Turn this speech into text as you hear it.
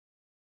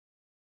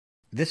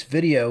This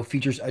video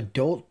features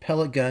adult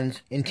pellet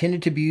guns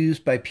intended to be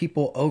used by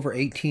people over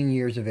 18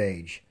 years of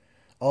age.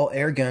 All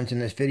air guns in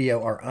this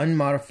video are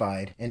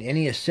unmodified, and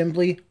any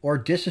assembly or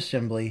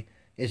disassembly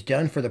is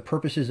done for the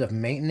purposes of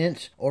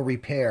maintenance or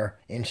repair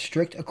in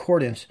strict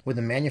accordance with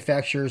the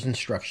manufacturer's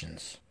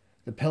instructions.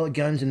 The pellet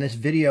guns in this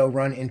video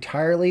run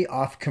entirely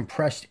off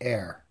compressed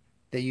air.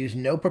 They use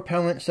no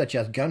propellant such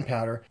as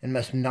gunpowder and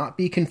must not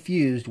be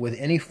confused with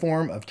any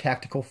form of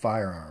tactical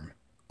firearm.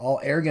 All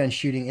airgun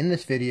shooting in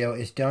this video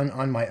is done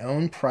on my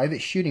own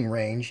private shooting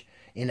range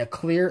in a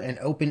clear and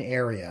open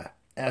area,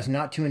 as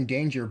not to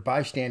endanger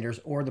bystanders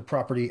or the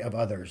property of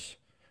others.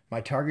 My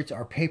targets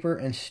are paper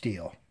and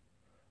steel.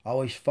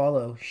 Always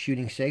follow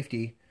shooting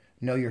safety,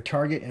 know your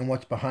target and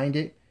what's behind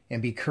it,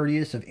 and be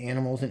courteous of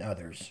animals and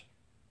others.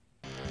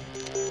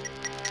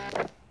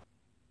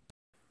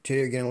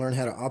 Today you're going to learn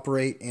how to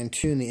operate and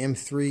tune the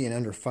M3 in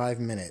under 5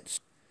 minutes.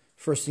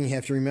 First thing you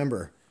have to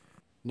remember,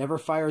 never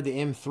fire the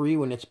M3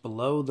 when it's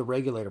below the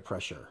regulator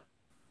pressure.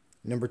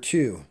 Number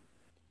 2,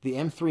 the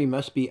M3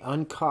 must be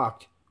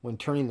uncocked when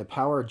turning the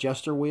power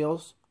adjuster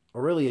wheels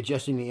or really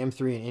adjusting the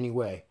M3 in any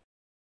way.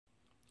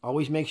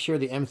 Always make sure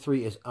the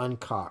M3 is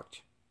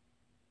uncocked.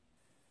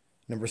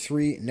 Number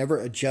 3, never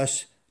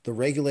adjust the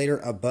regulator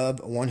above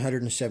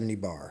 170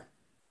 bar.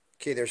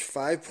 Okay, there's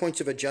 5 points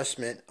of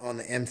adjustment on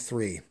the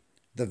M3.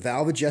 The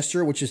valve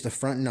adjuster, which is the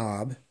front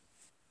knob.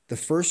 The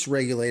first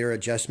regulator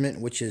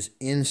adjustment, which is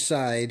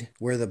inside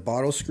where the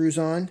bottle screws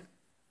on.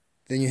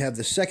 Then you have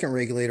the second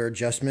regulator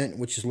adjustment,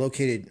 which is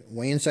located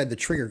way inside the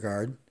trigger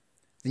guard.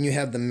 Then you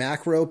have the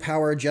macro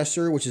power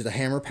adjuster, which is the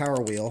hammer power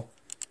wheel.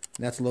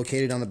 And that's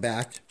located on the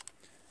back.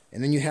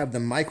 And then you have the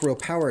micro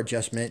power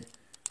adjustment,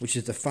 which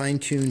is the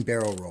fine-tuned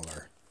barrel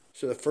roller.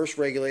 So the first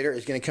regulator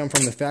is going to come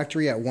from the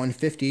factory at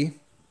 150.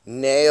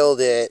 Nailed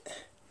it.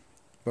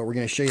 But we're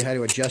going to show you how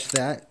to adjust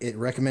that. It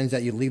recommends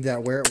that you leave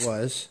that where it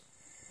was.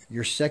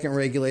 Your second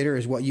regulator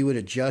is what you would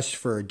adjust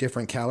for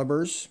different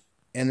calibers.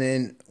 And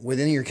then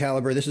within your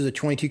caliber, this is a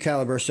 22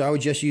 caliber, so I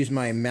would just use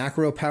my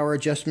macro power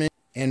adjustment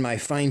and my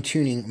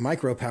fine-tuning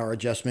micro power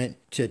adjustment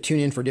to tune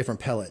in for different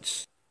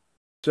pellets.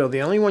 So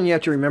the only one you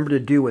have to remember to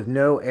do with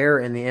no air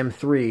in the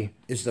M3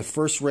 is the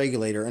first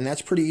regulator, and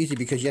that's pretty easy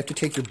because you have to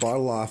take your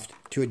bottle off.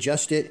 To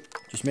adjust it,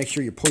 just make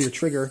sure you pull your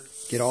trigger,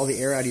 get all the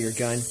air out of your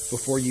gun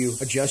before you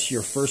adjust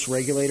your first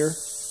regulator.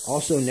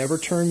 Also, never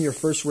turn your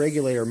first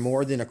regulator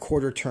more than a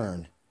quarter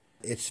turn.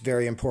 It's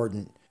very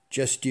important.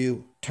 Just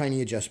do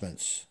tiny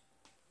adjustments.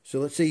 So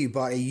let's say you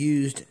bought a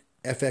used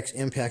FX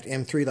Impact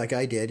M3 like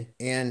I did,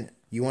 and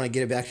you want to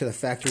get it back to the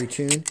factory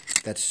tune.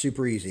 That's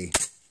super easy.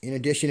 In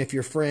addition, if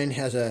your friend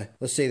has a,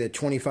 let's say the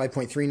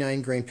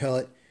 25.39 grain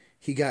pellet,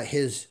 he got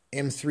his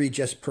M3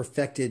 just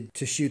perfected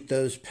to shoot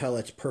those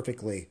pellets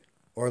perfectly.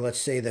 Or let's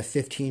say the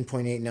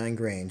 15.89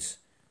 grains.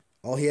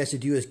 All he has to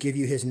do is give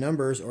you his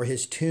numbers or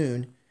his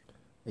tune,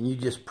 and you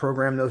just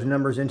program those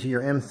numbers into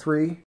your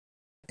M3,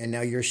 and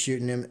now you're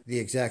shooting him the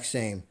exact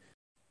same.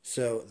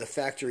 So the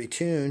factory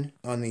tune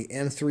on the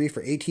M3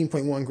 for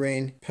 18.1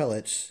 grain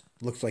pellets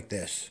looks like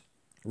this.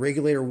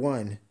 Regulator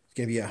 1 is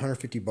going to be at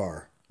 150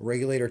 bar.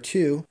 Regulator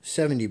 2,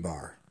 70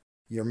 bar.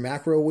 Your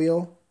macro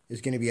wheel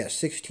is going to be at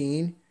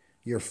 16.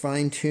 Your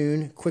fine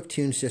tune, quick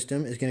tune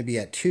system is going to be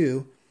at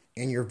 2.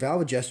 And your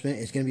valve adjustment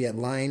is going to be at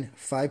line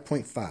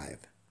 5.5.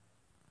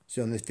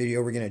 So in this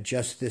video, we're going to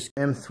adjust this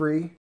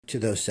M3 to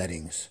those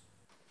settings.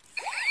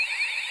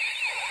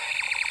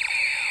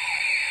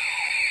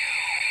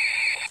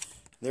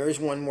 There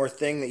is one more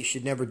thing that you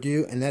should never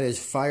do, and that is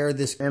fire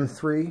this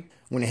M3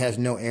 when it has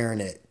no air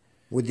in it,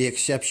 with the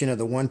exception of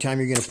the one time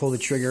you're going to pull the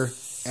trigger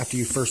after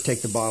you first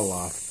take the bottle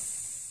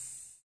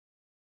off.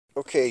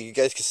 Okay, you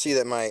guys can see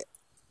that my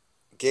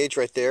gauge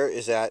right there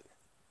is at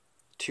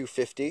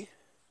 250.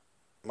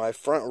 My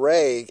front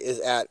reg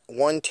is at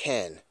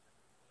 110.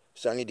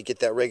 So I need to get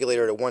that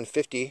regulator to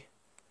 150.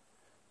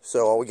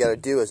 So all we got to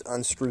do is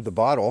unscrew the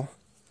bottle.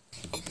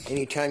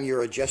 Anytime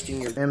you're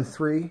adjusting your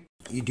M3,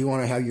 you do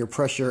want to have your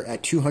pressure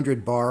at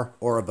 200 bar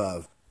or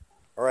above.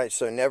 Alright,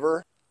 so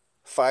never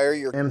fire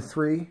your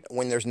M3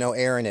 when there's no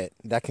air in it.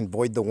 That can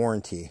void the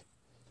warranty.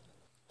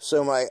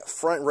 So my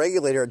front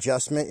regulator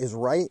adjustment is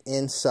right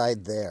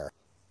inside there.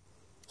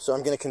 So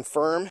I'm going to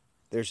confirm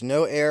there's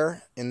no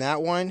air in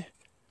that one.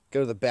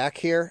 Go to the back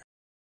here.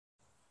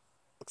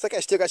 Looks like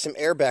I still got some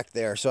air back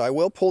there, so I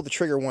will pull the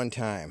trigger one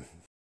time.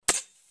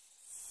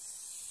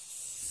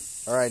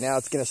 Alright, now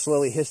it's going to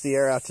slowly hiss the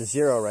air out to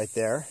 0 right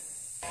there.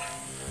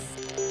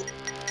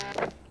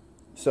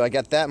 So I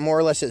got that more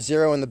or less at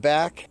 0 in the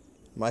back.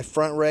 My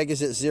front reg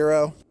is at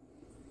 0.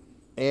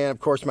 And of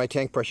course my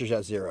tank pressure is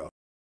at 0. I'm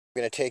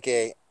going to take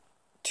a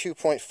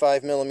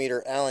 2.5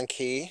 millimeter Allen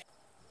key.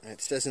 And it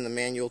says in the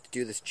manual to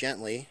do this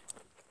gently.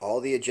 All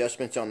the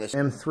adjustments on this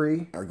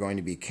M3 are going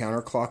to be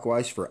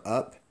counterclockwise for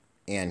up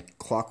and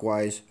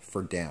clockwise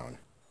for down.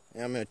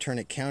 Now I'm going to turn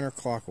it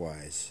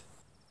counterclockwise.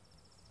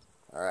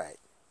 Alright.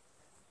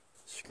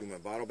 Screw my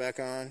bottle back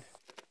on.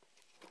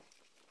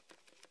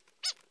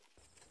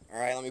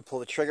 Alright, let me pull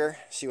the trigger,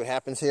 see what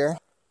happens here.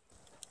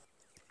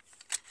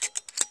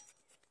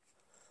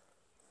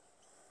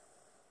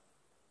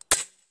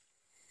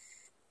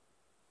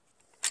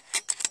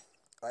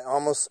 I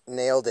almost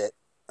nailed it.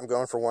 I'm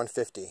going for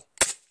 150.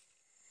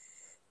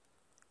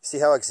 See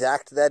how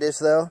exact that is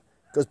though?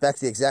 It goes back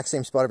to the exact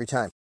same spot every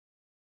time.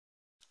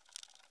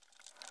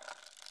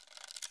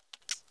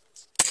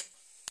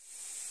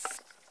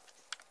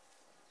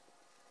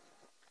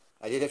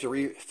 I did have to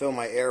refill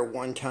my air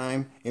one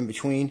time in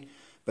between,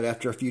 but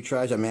after a few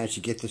tries I managed to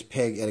get this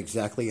peg at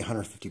exactly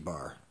 150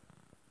 bar.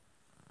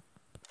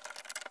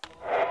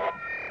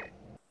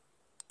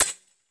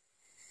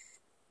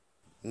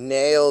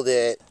 Nailed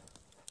it.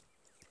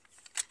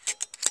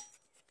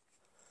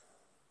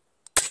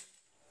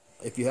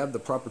 If you have the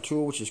proper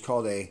tool, which is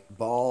called a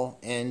ball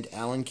end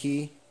Allen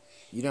key,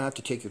 you don't have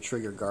to take your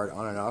trigger guard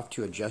on and off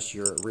to adjust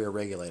your rear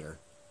regulator,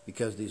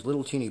 because these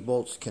little teeny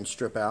bolts can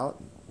strip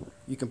out.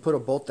 You can put a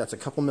bolt that's a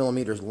couple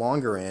millimeters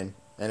longer in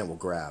and it will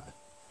grab.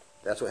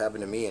 That's what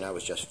happened to me, and I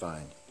was just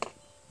fine.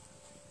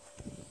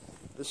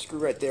 This screw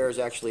right there is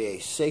actually a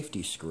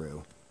safety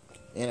screw,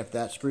 and if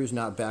that screw's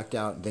not backed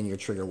out, then your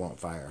trigger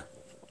won't fire.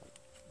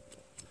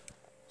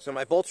 So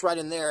my bolt's right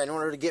in there. In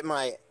order to get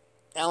my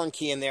Allen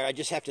key in there, I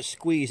just have to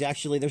squeeze.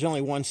 Actually, there's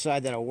only one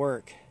side that'll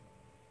work.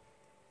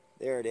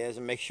 There it is,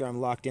 and make sure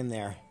I'm locked in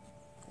there.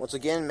 Once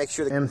again, make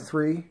sure the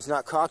M3 is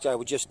not cocked. I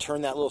would just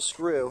turn that little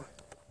screw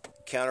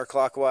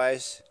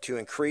counterclockwise to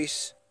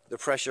increase the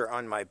pressure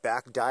on my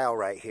back dial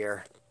right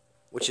here,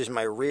 which is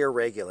my rear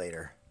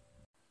regulator.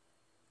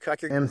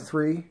 Cock your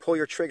M3, pull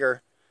your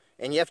trigger,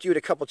 and you have to do it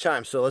a couple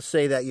times. So let's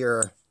say that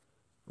your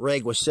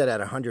reg was set at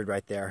 100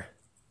 right there.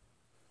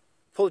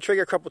 Pull the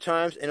trigger a couple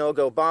times and it'll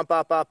go bop,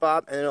 bop, bop,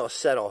 bop, and then it'll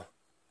settle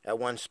at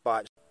one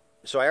spot.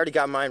 So I already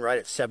got mine right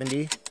at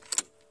 70.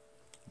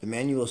 The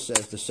manual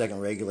says the second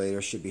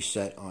regulator should be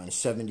set on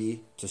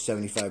 70 to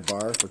 75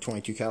 bar for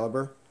 22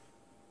 caliber.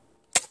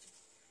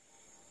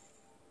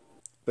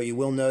 But you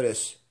will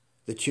notice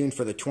the tune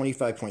for the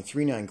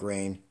 25.39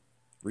 grain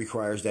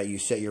requires that you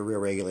set your rear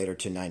regulator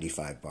to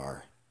 95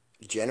 bar.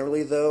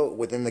 Generally though,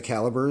 within the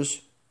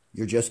calibers,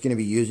 you're just going to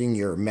be using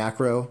your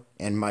macro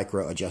and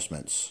micro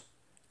adjustments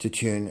to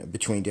tune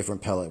between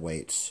different pellet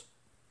weights.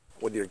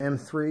 With your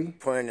M3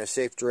 pointing in a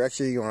safe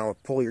direction, you want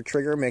to pull your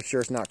trigger, make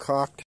sure it's not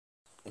cocked.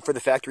 And for the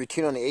factory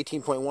tune on the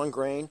 18.1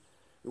 grain,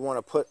 we want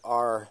to put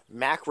our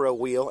macro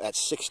wheel at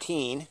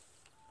 16.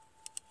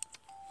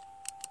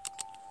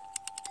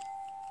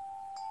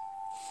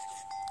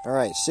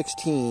 Alright,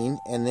 16,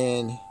 and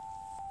then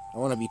I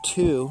want to be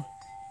 2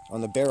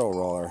 on the barrel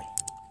roller.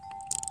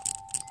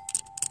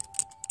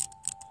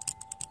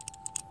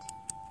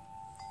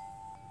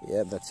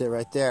 Yep, that's it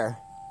right there.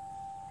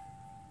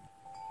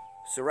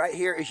 So right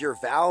here is your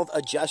valve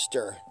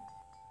adjuster.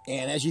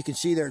 And as you can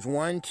see, there's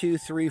 1, 2,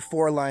 3,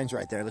 4 lines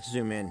right there. Let's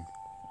zoom in.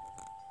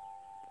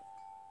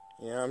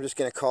 I'm just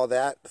going to call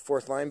that the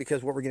 4th line,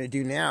 because what we're going to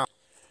do now,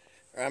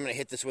 I'm going to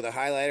hit this with a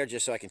highlighter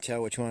just so I can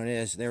tell which one it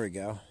is. There we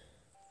go.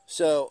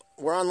 So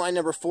we're on line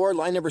number 4.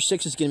 Line number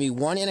 6 is going to be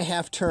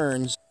 1.5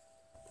 turns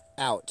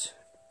out.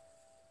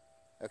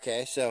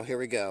 Okay, so here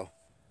we go.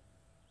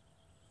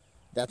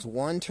 That's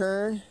 1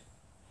 turn.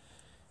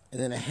 And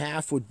then a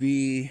half would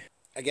be,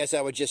 I guess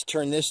I would just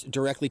turn this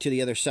directly to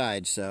the other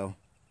side. So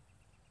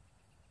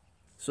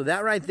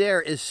that right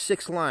there is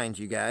 6 lines,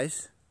 you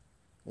guys.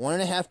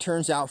 1.5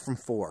 turns out from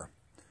 4.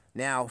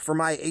 Now, for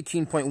my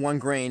 18.1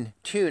 grain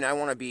tune, I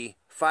want to be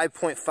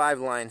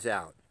 5.5 lines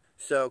out.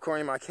 So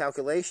according to my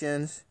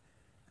calculations,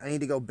 I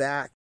need to go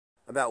back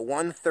about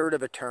 1/3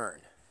 of a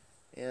turn.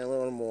 And a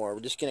little more.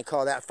 We're just going to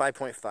call that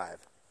 5.5.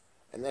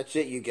 And that's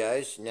it, you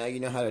guys. Now you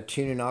know how to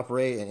tune and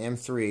operate an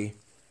M3.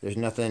 There's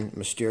nothing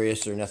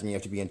mysterious or nothing you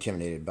have to be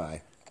intimidated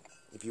by.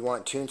 If you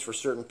want tunes for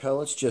certain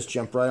pellets, just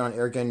jump right on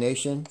Airgun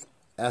Nation,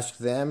 ask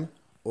them,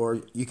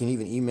 or you can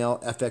even email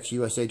FX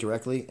USA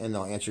directly, and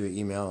they'll answer your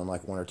email in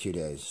like 1 or 2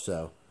 days.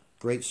 So,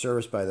 great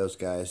service by those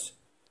guys.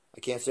 I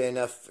can't say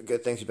enough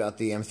good things about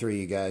the M3,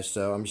 you guys,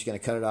 so I'm just going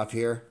to cut it off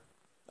here.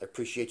 I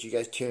appreciate you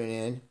guys tuning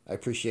in. I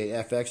appreciate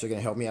FX. They're going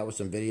to help me out with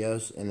some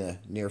videos in the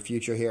near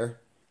future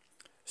here.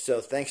 So,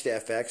 thanks to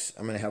FX,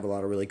 I'm going to have a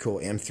lot of really cool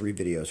M3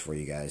 videos for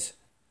you guys.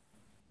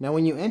 Now,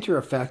 when you enter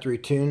a factory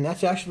tune,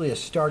 that's actually a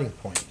starting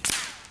point.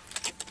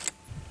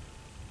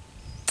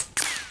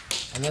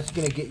 And that's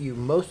going to get you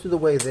most of the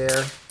way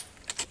there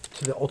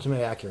to the ultimate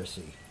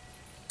accuracy.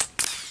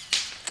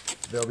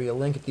 There'll be a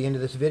link at the end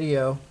of this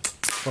video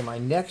for my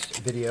next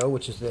video,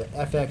 which is the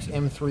FX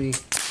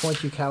M3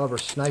 22 caliber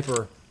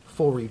sniper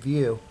full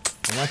review.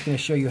 And that's going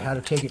to show you how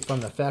to take it from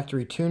the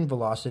factory tune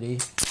velocity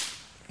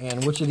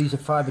and which of these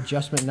 5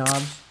 adjustment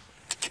knobs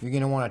you're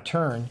going to want to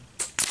turn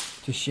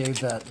to shave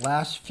that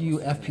last few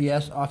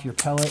FPS off your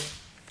pellet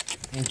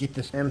and get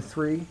this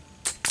M3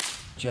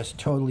 just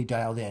totally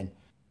dialed in.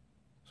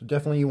 So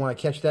definitely you want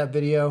to catch that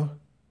video.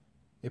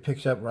 It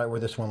picks up right where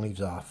this one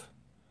leaves off.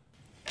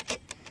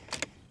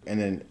 And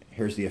then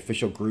here's the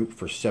official group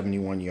for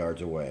 71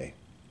 yards away.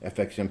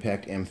 FX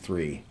Impact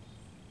M3.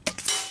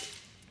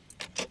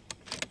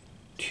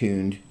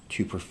 Tuned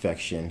to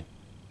perfection.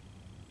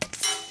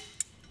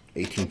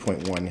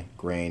 18.1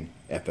 grain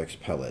FX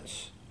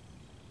pellets.